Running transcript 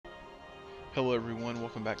Hello everyone,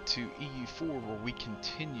 welcome back to EU4 where we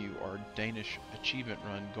continue our Danish achievement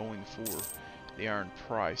run going for the Iron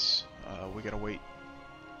Price. We gotta wait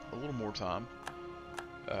a little more time,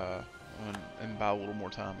 uh, and by a little more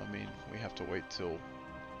time I mean we have to wait till,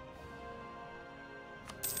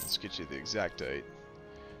 let's get you the exact date,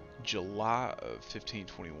 July of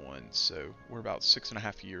 1521, so we're about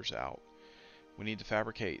 6.5 years out. We need to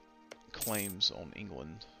fabricate claims on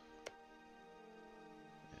England,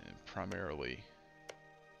 and primarily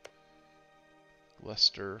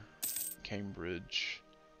Leicester, Cambridge.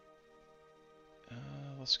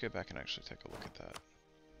 Let's go back and actually take a look at that,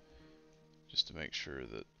 just to make sure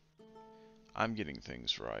that I'm getting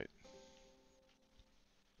things right.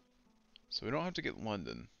 So we don't have to get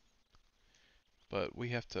London, but we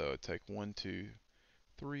have to take 1, 2,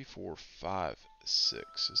 3, 4, 5,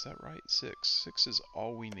 6. Is that right? 6. 6 is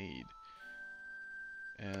all we need.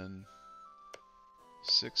 And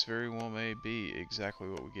 6 very well may be exactly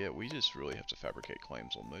what we get. We just really have to fabricate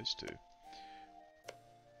claims on those two.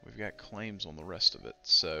 We've got claims on the rest of it,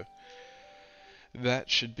 so that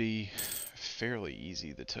should be fairly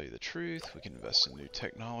easy, to tell you the truth. We can invest in new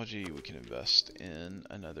technology. We can invest in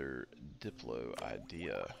another Diplo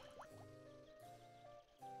idea.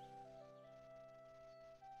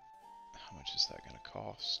 How much is that going to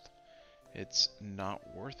cost? It's not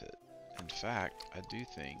worth it. In fact, I do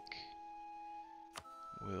think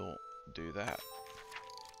we'll do that.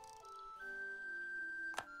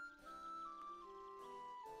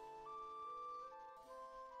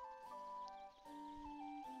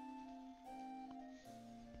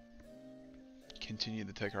 Continue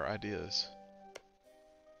to take our ideas.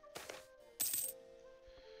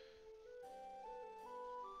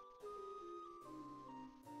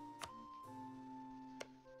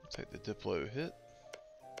 Take the Diplo hit.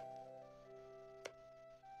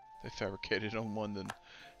 They fabricated on London.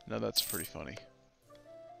 Now that's pretty funny.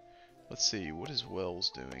 Let's see, what is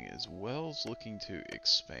Wells doing? Is Wells looking to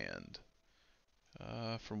expand?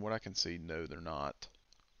 From what I can see, no, they're not.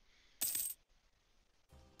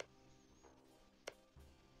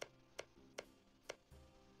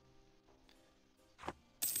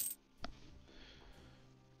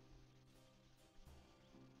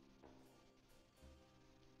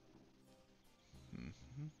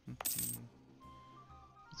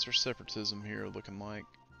 What's our separatism here looking like?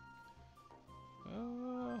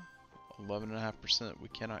 11.5%. We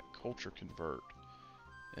cannot culture convert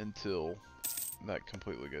until that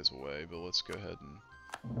completely goes away, but let's go ahead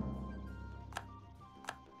and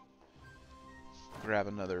grab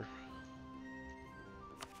another.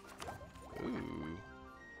 Ooh.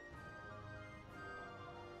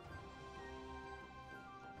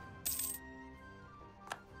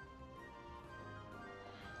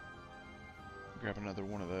 Grab another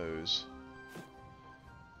one of those.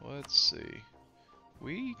 Let's see.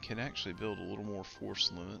 We can actually build a little more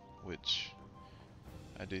force limit, which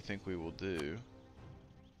I do think we will do.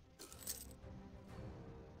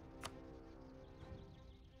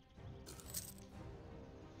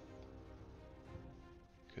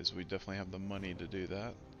 Because we definitely have the money to do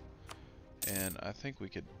that. And I think we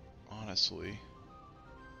could honestly...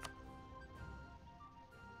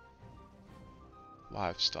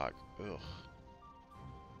 Livestock, ugh.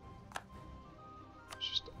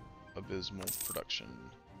 Just abysmal production.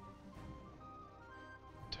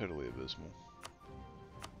 Totally abysmal.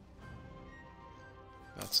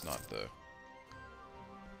 That's not the...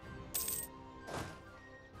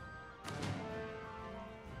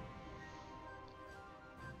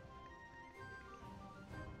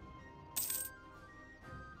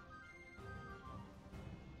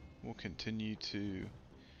 We'll continue to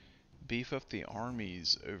beef up the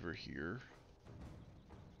armies over here.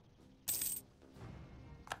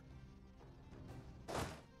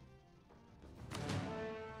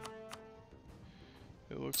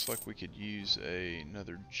 It looks like we could use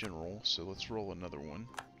another general, so let's roll another one.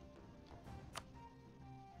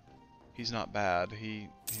 He's not bad.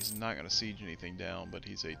 He's not going to siege anything down, but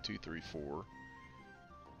he's a 2-3-4.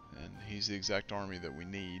 And he's the exact army that we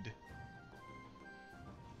need.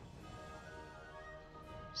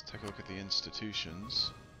 Let's take a look at the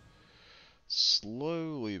institutions.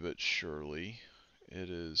 Slowly but surely, it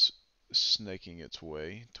is snaking its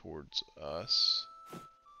way towards us.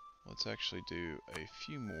 Let's actually do a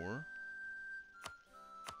few more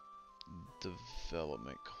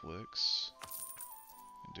development clicks.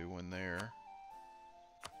 Do one there.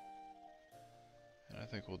 And I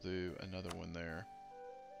think we'll do another one there.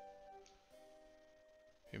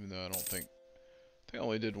 Even though I think I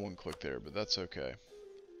only did one click there, but that's okay.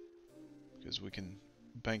 Because we can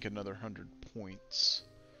bank another 100 points.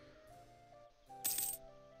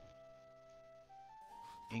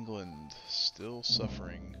 England still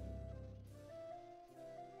suffering.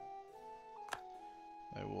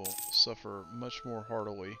 They will suffer much more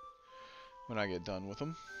heartily when I get done with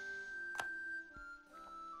them.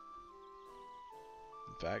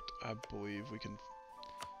 In fact, I believe we can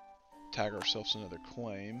tag ourselves another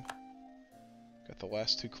claim. Got the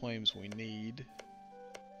last 2 claims we need,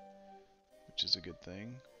 which is a good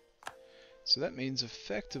thing. So that means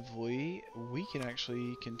effectively we can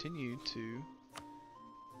actually continue to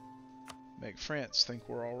make France think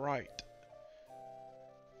we're alright.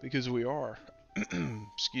 Because we are.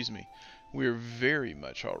 Excuse me. We are very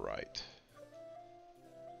much alright.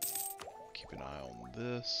 Keep an eye on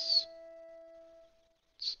this.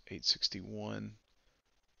 It's 861.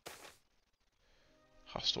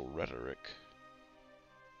 Hostile rhetoric.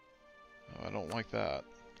 Oh, I don't like that.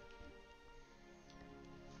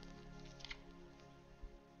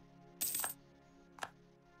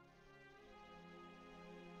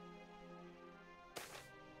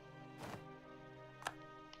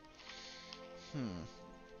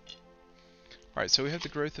 Alright, so we have the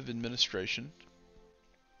growth of administration.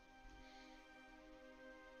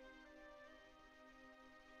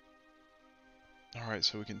 Alright,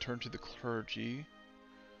 so we can turn to the clergy.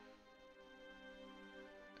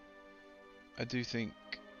 I do think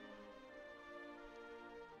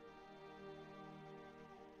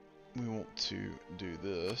we want to do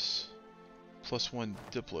this. +1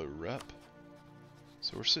 Diplo rep.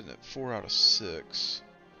 So we're sitting at 4 out of 6.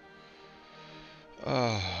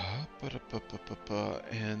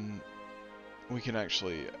 And we can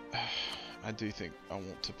actually, I do think I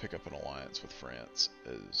want to pick up an alliance with France,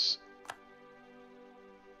 as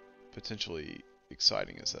potentially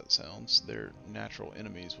exciting as that sounds. They're natural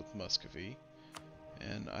enemies with Muscovy,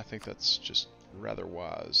 and I think that's just rather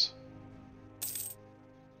wise.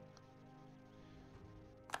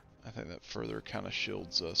 I think that further kind of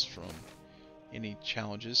shields us from any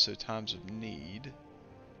challenges, so times of need.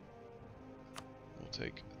 We'll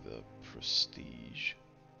take the prestige.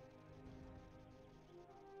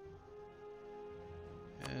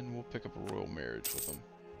 And we'll pick up a royal marriage with them.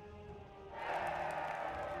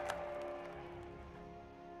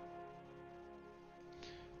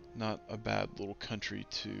 Not a bad little country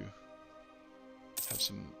to have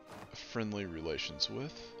some friendly relations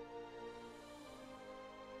with.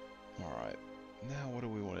 Alright, now what do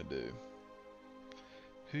we want to do?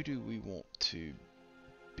 Who do we want to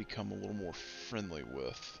become a little more friendly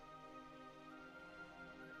with?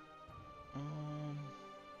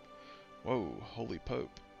 Whoa, Holy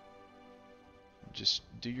Pope. Just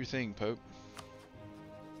do your thing, Pope.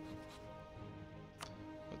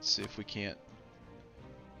 Let's see if we can't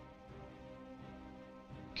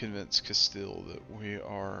convince Castile that we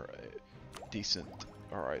are decent.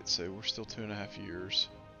 Alright, so we're still 2.5 years.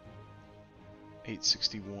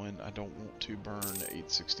 861. I don't want to burn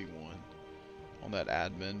 861 on that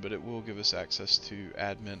admin, but it will give us access to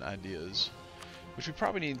admin ideas, which we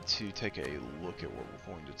probably need to take a look at what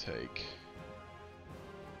we're going to take.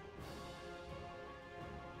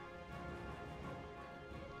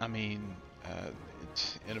 I mean,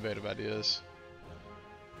 innovative ideas.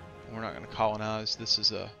 We're not going to colonize. This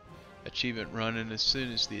is a achievement run, and as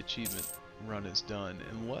soon as the achievement run is done,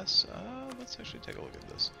 unless, let's actually take a look at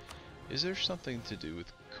this. Is there something to do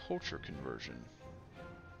with culture conversion?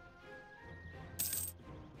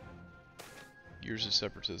 Years of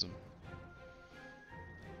separatism.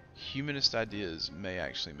 Humanist ideas may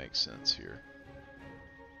actually make sense here.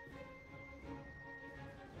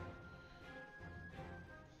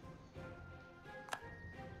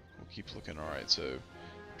 We'll keep looking. Alright, so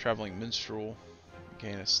traveling minstrel,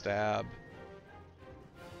 gain a stab.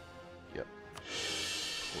 Yep.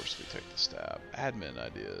 Of course we take the stab. Admin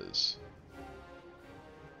ideas.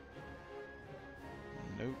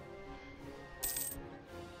 Nope.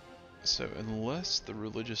 So unless the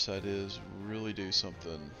religious ideas really do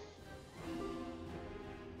something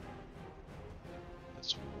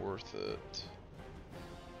that's worth it.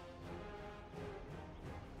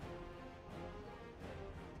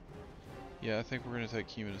 Yeah, I think we're going to take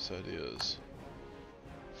humanist ideas.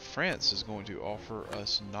 France is going to offer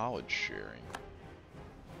us knowledge sharing,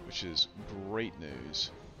 which is great news.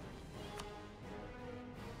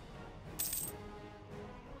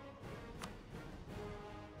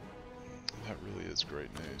 That really is great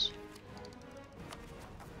news.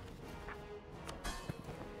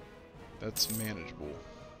 That's manageable.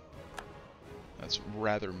 That's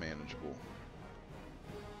rather manageable.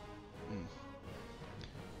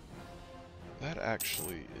 That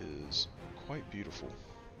actually is quite beautiful.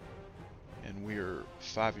 And we're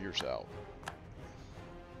 5 years out.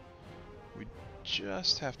 We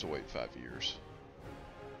just have to wait 5 years.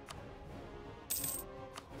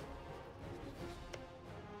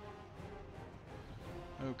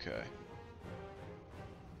 Okay.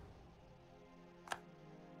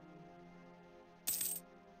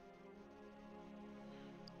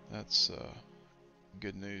 That's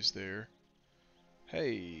good news there.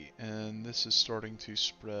 Hey, and this is starting to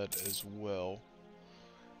spread as well.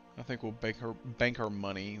 I think we'll bank our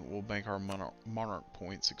money. We'll bank our monarch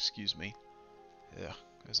points. Excuse me. Yeah,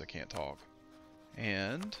 because I can't talk.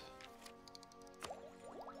 And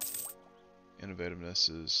innovativeness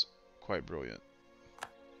is quite brilliant.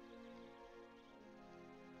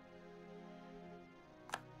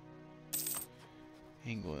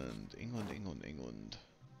 England, England, England, England.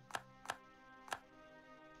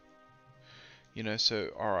 You know, so,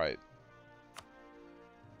 alright.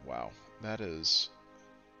 Wow, that is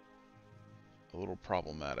a little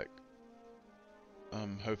problematic.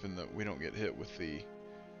 I'm hoping that we don't get hit with the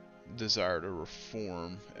desire to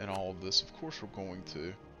reform and all of this. Of course we're going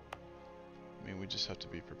to. I mean, we just have to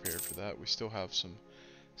be prepared for that. We still have some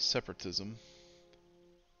separatism.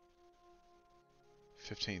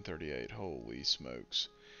 1538, holy smokes.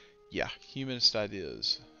 Yeah, humanist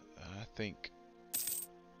ideas. I think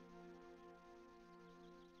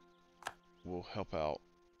will help out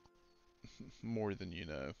more than you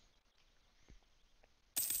know.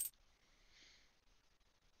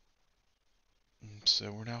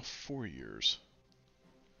 So we're now 4 years.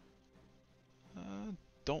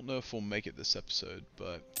 Don't know if we'll make it this episode,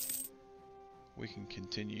 but we can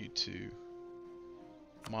continue to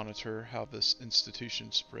monitor how this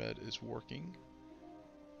institution spread is working,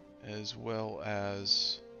 as well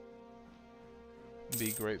as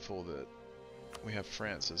be grateful that we have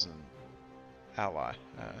France as an ally.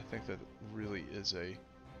 I think that really is a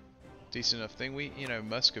decent enough thing. We, you know,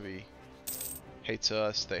 Muscovy hates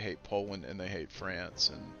us, they hate Poland, and they hate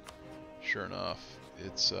France, and sure enough,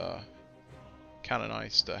 it's kind of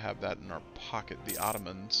nice to have that in our pocket. The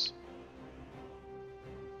Ottomans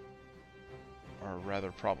are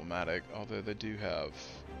rather problematic, although they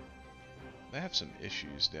have some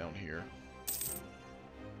issues down here.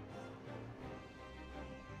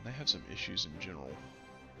 They have some issues in general,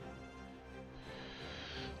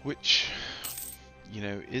 which, you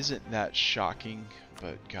know, isn't that shocking,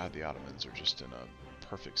 but God, the Ottomans are just in a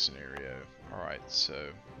perfect scenario. Alright, so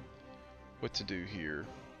what to do here?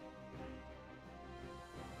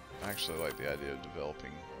 I actually like the idea of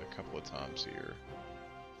developing a couple of times here,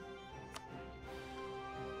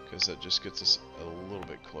 because that just gets us a little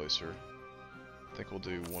bit closer. I think we'll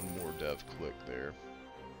do one more dev click there.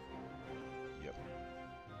 Yep.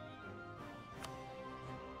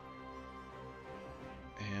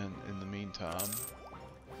 And in the meantime,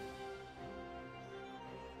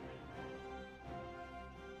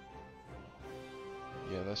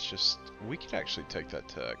 yeah, that's just, we could actually take that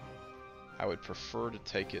tech. I would prefer to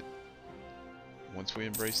take it once we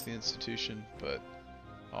embrace the institution, but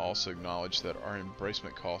I also acknowledge that our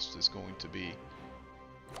embracement cost is going to be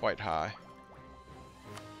quite high.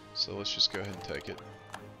 So let's just go ahead and take it.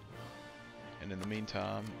 And in the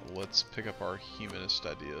meantime, let's pick up our humanist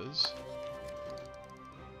ideas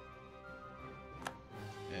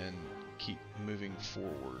and keep moving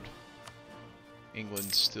forward.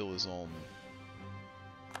 England still is on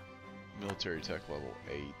military tech level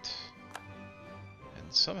 8.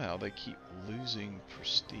 And somehow they keep losing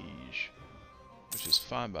prestige, which is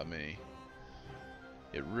fine by me.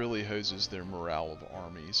 It really hoses their morale of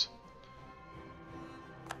armies.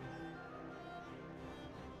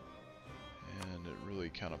 And it really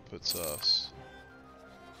kind of puts us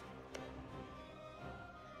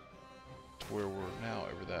to where we're now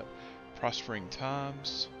over that. Prospering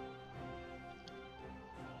times.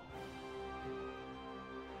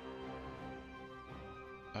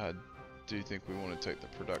 I do think we want to take the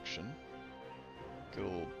production. Get a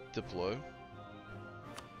little Diplo.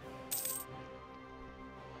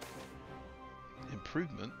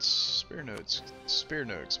 Improvements. Spare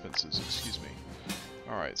no expenses, excuse me.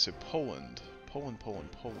 Alright, so Poland. Poland.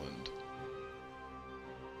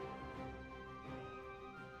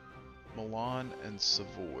 Milan and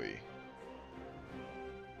Savoy.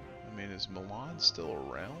 I mean, is Milan still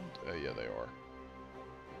around? Oh yeah, they are.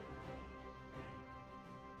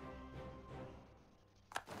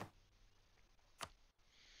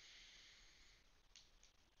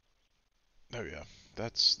 Oh yeah,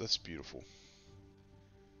 that's beautiful.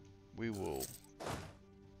 We will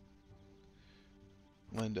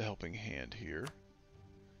lend a helping hand here.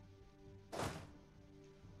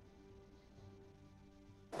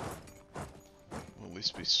 We'll at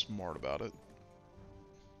least be smart about it.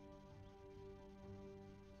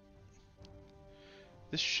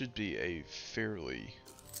 This should be a fairly...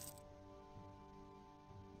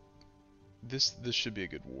 This should be a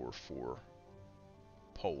good war for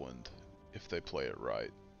Poland if they play it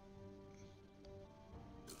right.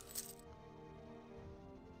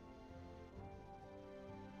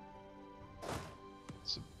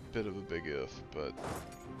 It's a bit of a big if, but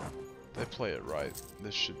if they play it right,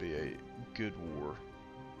 this should be a good war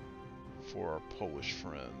for our Polish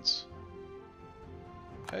friends.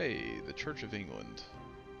 Hey, the Church of England.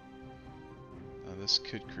 Now this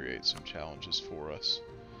could create some challenges for us.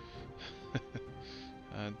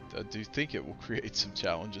 I do think it will create some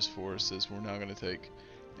challenges for us, as we're now going to take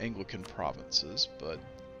Anglican provinces, but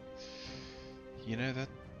you know, that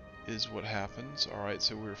is what happens. Alright,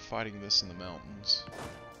 so we're fighting this in the mountains.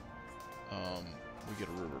 We get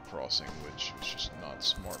a river crossing, which is just not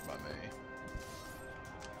smart by me.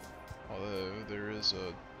 Although there is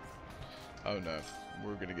a... oh no,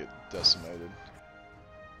 we're gonna get decimated.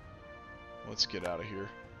 Let's get out of here.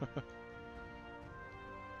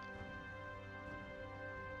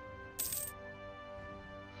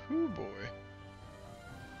 Whew, boy.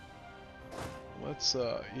 Let's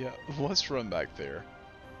yeah, let's run back there.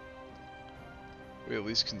 We at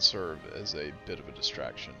least can serve as a bit of a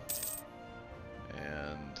distraction.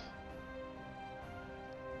 And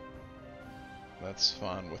that's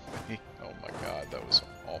fine with me. Oh my god, that was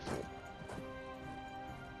awful.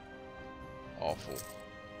 Awful.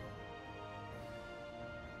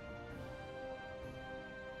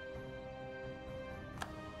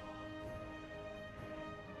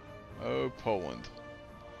 Oh, Poland.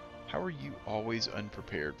 How are you always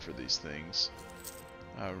unprepared for these things?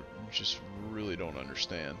 I just really don't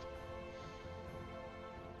understand.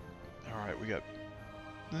 Alright, we got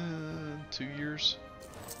 2 years.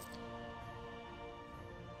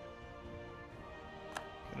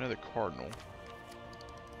 Another cardinal.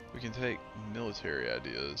 We can take military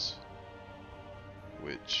ideas,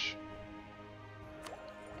 which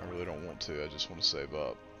I really don't want to. I just want to save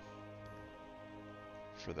up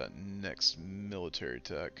for that next military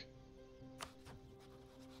tech.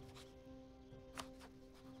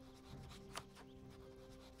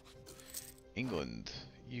 England,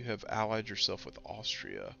 you have allied yourself with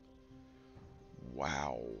Austria.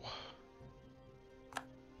 Wow.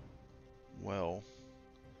 Well,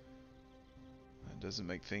 that doesn't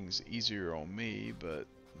make things easier on me, but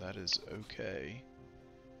that is okay.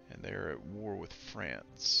 And they're at war with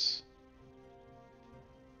France.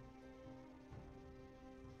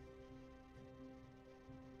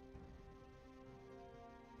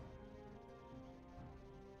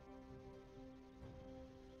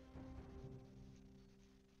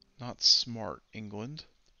 Not smart, England,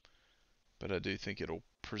 but I do think it'll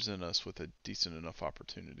present us with a decent enough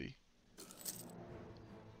opportunity.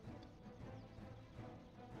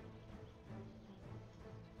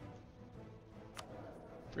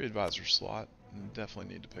 Free advisor slot,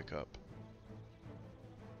 definitely need to pick up.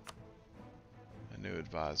 A new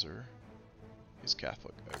advisor. He's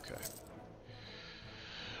Catholic, okay.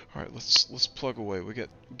 Alright, let's plug away. We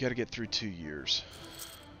gotta get through 2 years.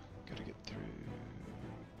 Gotta get through.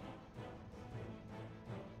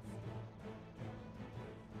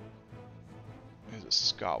 He's a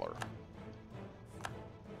scholar.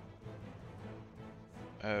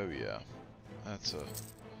 Oh yeah, that's a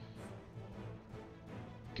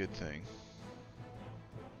good thing.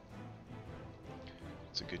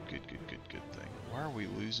 It's a good thing. Why are we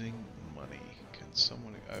losing money? Can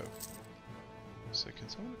someone... oh. So can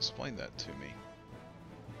someone explain that to me?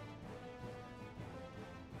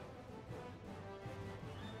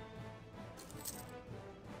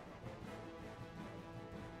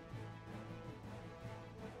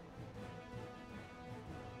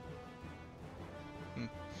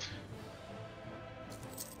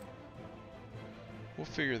 We'll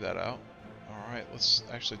figure that out. Alright, let's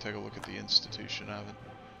actually take a look at the institution. I haven't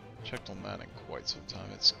checked on that in quite some time.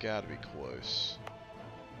 It's gotta be close.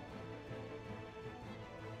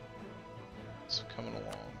 It's coming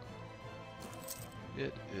along.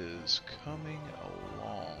 It is coming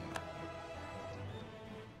along.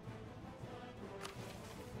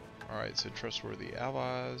 Alright, so trustworthy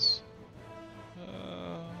allies.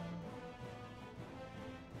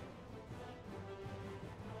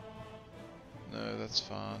 No, that's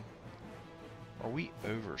fine. Are we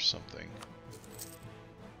over something?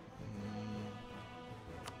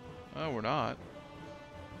 Oh, we're not.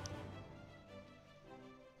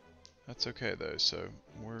 That's okay though, so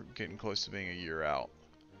we're getting close to being a year out.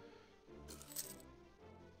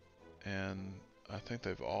 And I think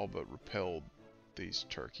they've all but repelled these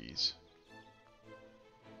turkeys.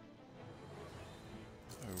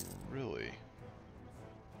 Oh, really?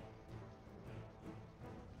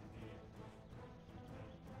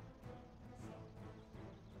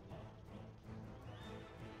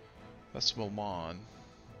 That's Milan.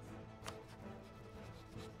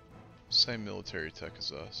 same military tech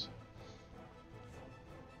as us.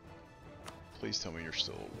 Please tell me you're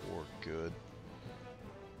still at war. Good.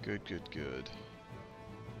 Good, good, good.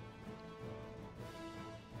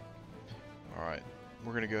 Alright,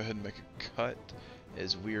 we're going to go ahead and make a cut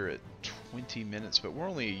as we're at 20 minutes, but we're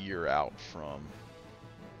only a year out from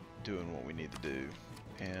doing what we need to do.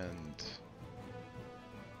 And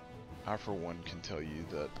I, for one, can tell you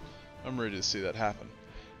that I'm ready to see that happen.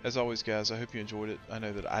 As always, guys, I hope you enjoyed it. I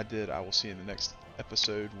know that I did. I will see you in the next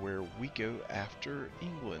episode where we go after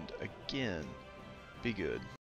England again. Be good.